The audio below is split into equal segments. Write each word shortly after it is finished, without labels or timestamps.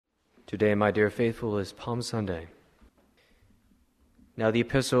Today, my dear faithful, is Palm Sunday. Now the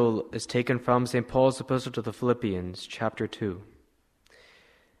epistle is taken from St. Paul's epistle to the Philippians, chapter 2.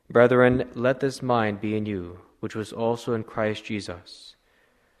 Brethren, let this mind be in you, which was also in Christ Jesus,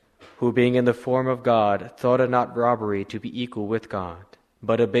 who being in the form of God, thought it not robbery to be equal with God,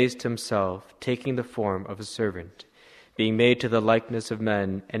 but abased himself, taking the form of a servant, being made to the likeness of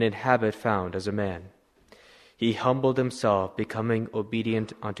men, and in habit found as a man. He humbled himself, becoming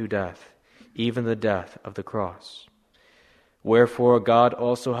obedient unto death, even the death of the cross. Wherefore God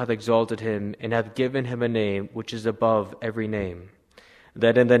also hath exalted him, and hath given him a name which is above every name,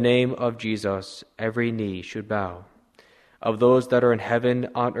 that in the name of Jesus every knee should bow, of those that are in heaven,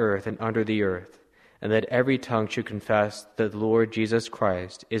 on earth, and under the earth, and that every tongue should confess that the Lord Jesus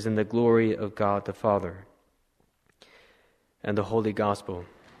Christ is in the glory of God the Father. And the Holy Gospel,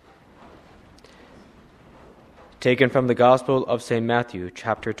 taken from the Gospel of St. Matthew,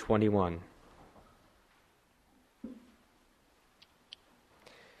 chapter 21.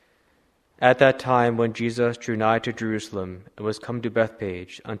 At that time, when Jesus drew nigh to Jerusalem, and was come to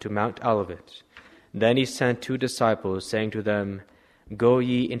Bethphage, unto Mount Olivet, then he sent 2 disciples, saying to them, Go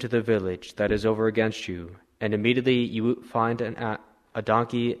ye into the village that is over against you, and immediately you will find a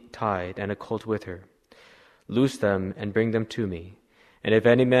donkey tied, and a colt with her. Loose them, and bring them to me. And if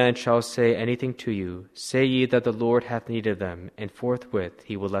any man shall say anything to you, say ye that the Lord hath need of them, and forthwith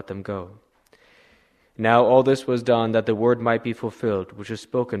he will let them go. Now all this was done, that the word might be fulfilled, which was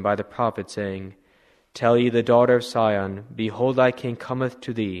spoken by the prophet, saying, Tell ye the daughter of Sion, Behold, thy king cometh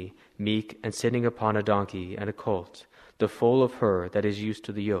to thee, meek, and sitting upon a donkey and a colt, the foal of her that is used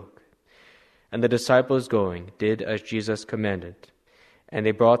to the yoke. And the disciples going did as Jesus commanded. And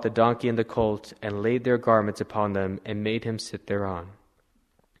they brought the donkey and the colt, and laid their garments upon them, and made him sit thereon.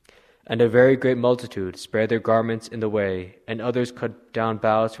 And a very great multitude spread their garments in the way, and others cut down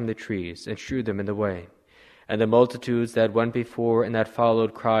boughs from the trees, and strewed them in the way. And the multitudes that went before and that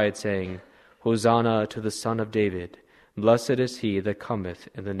followed cried, saying, Hosanna to the Son of David! Blessed is he that cometh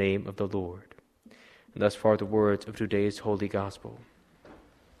in the name of the Lord. And thus far the words of today's Holy Gospel.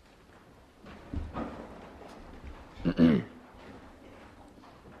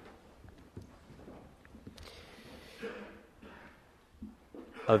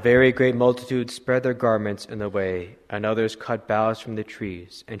 A very great multitude spread their garments in the way, and others cut boughs from the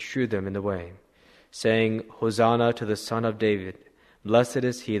trees, and strewed them in the way, saying, Hosanna to the Son of David! Blessed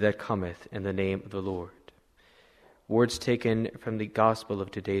is he that cometh in the name of the Lord. Words taken from the Gospel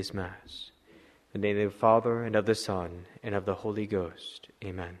of today's Mass. In the name of the Father, and of the Son, and of the Holy Ghost.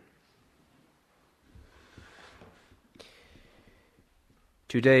 Amen.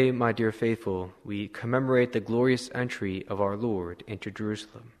 Today, my dear faithful, we commemorate the glorious entry of our Lord into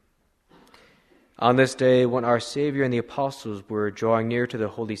Jerusalem. On this day, when our Savior and the apostles were drawing near to the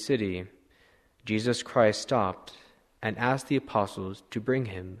holy city, Jesus Christ stopped and asked the apostles to bring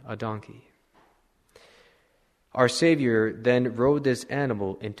him a donkey. Our Savior then rode this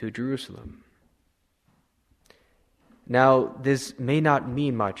animal into Jerusalem. Now, this may not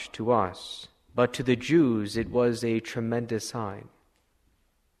mean much to us, but to the Jews it was a tremendous sign.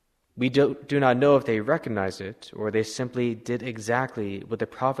 We do not know if they recognized it, or they simply did exactly what the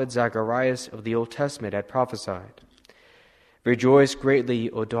prophet Zacharias of the Old Testament had prophesied. Rejoice greatly,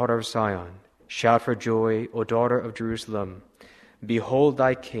 O daughter of Sion. Shout for joy, O daughter of Jerusalem. Behold,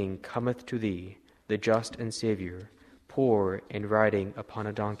 thy king cometh to thee, the just and Savior, poor and riding upon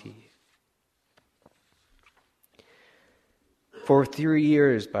a donkey. For 3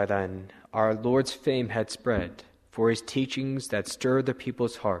 years by then, our Lord's fame had spread, for his teachings that stirred the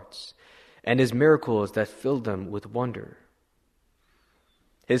people's hearts, and his miracles that filled them with wonder.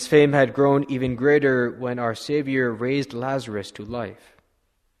 His fame had grown even greater when our Savior raised Lazarus to life,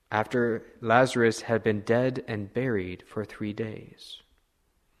 after Lazarus had been dead and buried for 3 days.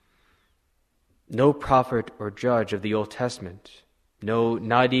 No prophet or judge of the Old Testament, no,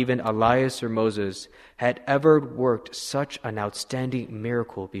 not even Elias or Moses, had ever worked such an outstanding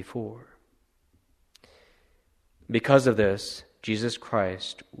miracle before. Because of this, Jesus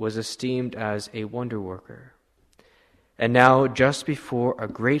Christ was esteemed as a wonder worker. And now, just before a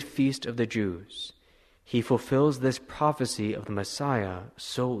great feast of the Jews, he fulfills this prophecy of the Messiah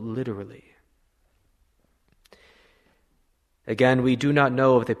so literally. Again, we do not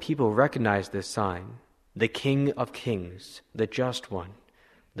know if the people recognize this sign, the King of Kings, the Just One,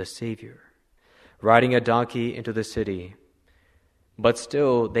 the Savior, riding a donkey into the city. But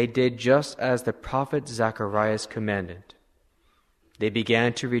still, they did just as the prophet Zacharias commanded. They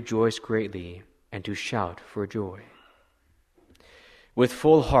began to rejoice greatly and to shout for joy. With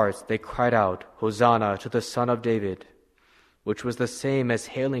full hearts they cried out, Hosanna to the Son of David. which was the same as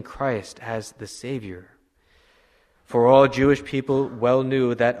hailing Christ as the Savior. For all Jewish people well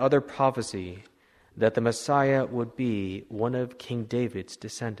knew that other prophecy, that the Messiah would be one of King David's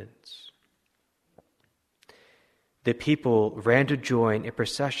descendants. The people ran to join a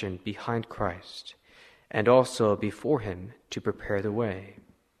procession behind Christ, and also before him to prepare the way.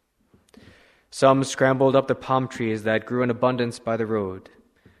 Some scrambled up the palm trees that grew in abundance by the road.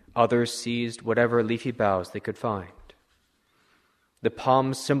 Others seized whatever leafy boughs they could find. The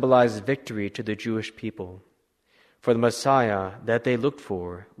palms symbolized victory to the Jewish people, for the Messiah that they looked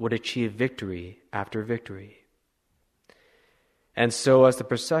for would achieve victory after victory. And so as the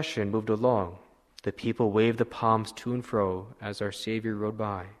procession moved along, the people waved the palms to and fro as our Savior rode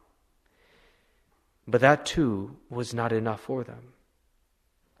by. But that too was not enough for them.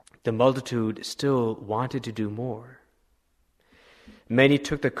 The multitude still wanted to do more. Many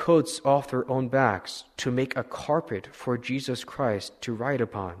took the coats off their own backs to make a carpet for Jesus Christ to ride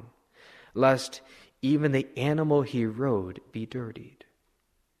upon, lest even the animal he rode be dirtied.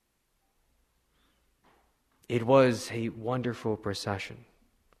 It was a wonderful procession,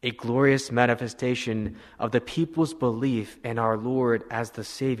 a glorious manifestation of the people's belief in our Lord as the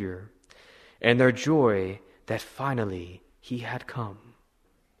Savior, and their joy that finally he had come.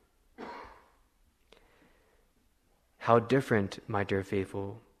 How different, my dear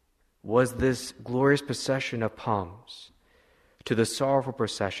faithful, was this glorious procession of palms to the sorrowful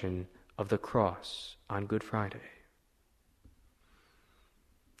procession of the cross on Good Friday.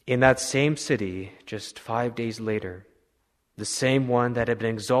 In that same city, just 5 days later, the same one that had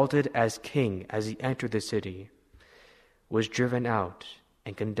been exalted as king as he entered the city was driven out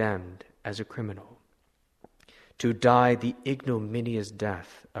and condemned as a criminal to die the ignominious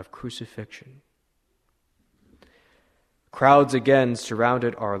death of crucifixion. Crowds again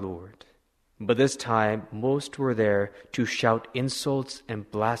surrounded our Lord, but this time most were there to shout insults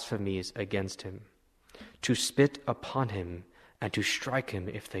and blasphemies against him, to spit upon him, and to strike him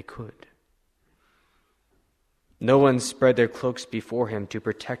if they could. No one spread their cloaks before him to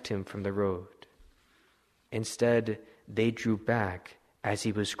protect him from the road. Instead, they drew back as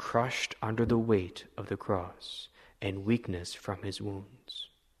he was crushed under the weight of the cross and weakness from his wounds.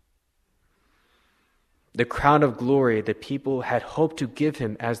 The crown of glory the people had hoped to give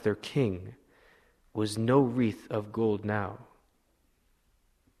him as their king was no wreath of gold now.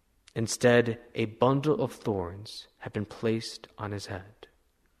 Instead, a bundle of thorns had been placed on his head,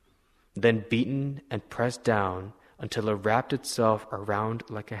 then beaten and pressed down until it wrapped itself around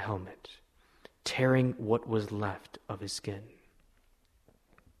like a helmet, tearing what was left of his skin.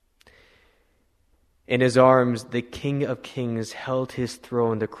 In his arms, the King of Kings held his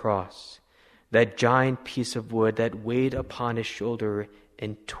throne, the cross, that giant piece of wood that weighed upon his shoulder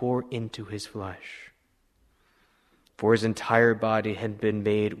and tore into his flesh. For his entire body had been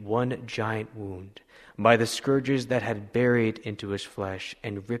made one giant wound by the scourges that had buried into his flesh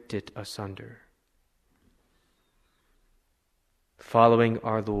and ripped it asunder. Following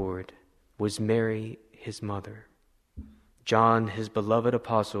our Lord was Mary, his mother, John, his beloved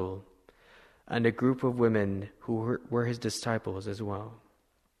apostle, and a group of women who were his disciples as well.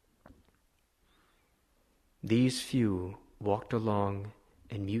 These few walked along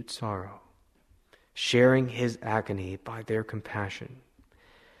in mute sorrow, sharing his agony by their compassion,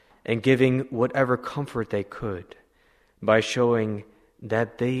 and giving whatever comfort they could by showing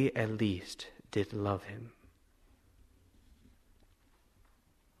that they at least did love him.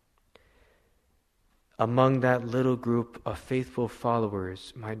 Among that little group of faithful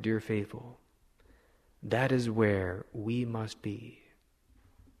followers, my dear faithful, that is where we must be.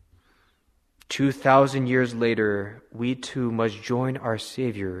 2,000 years later, we too must join our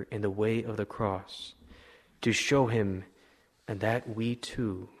Savior in the way of the cross to show him and that we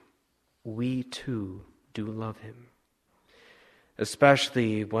too do love him,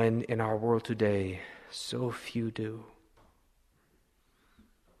 especially when in our world today so few do.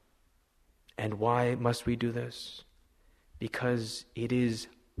 And why must we do this? Because it is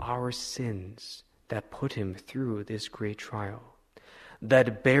our sins that put him through this great trial,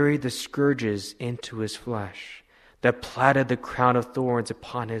 that buried the scourges into his flesh, that platted the crown of thorns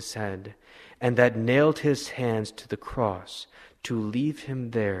upon his head, and that nailed his hands to the cross to leave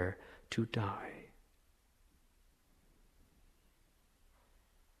him there to die.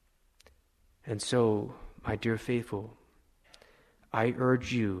 And so, my dear faithful, I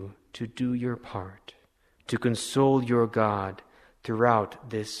urge you to do your part, to console your God throughout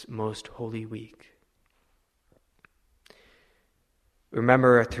this most holy week.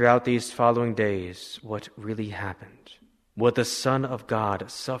 Remember throughout these following days what really happened, what the Son of God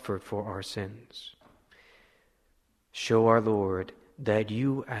suffered for our sins. Show our Lord that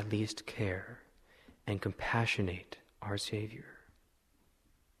you at least care and compassionate our Savior.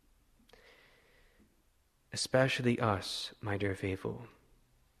 Especially us, my dear faithful,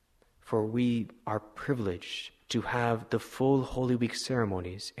 for we are privileged to have the full Holy Week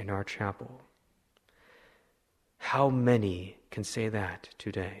ceremonies in our chapel. How many can say that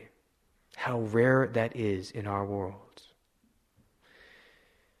today? How rare that is in our world.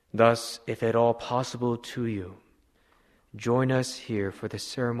 Thus, if at all possible to you, join us here for the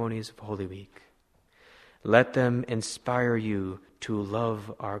ceremonies of Holy Week. Let them inspire you to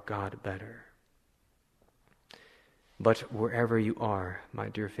love our God better. But wherever you are, my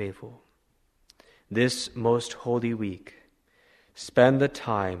dear faithful, this most holy week, spend the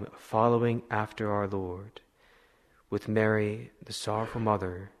time following after our Lord with Mary, the sorrowful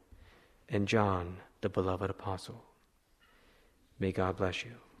mother, and John, the beloved apostle. May God bless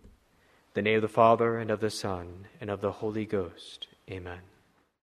you. In the name of the Father, and of the Son, and of the Holy Ghost. Amen.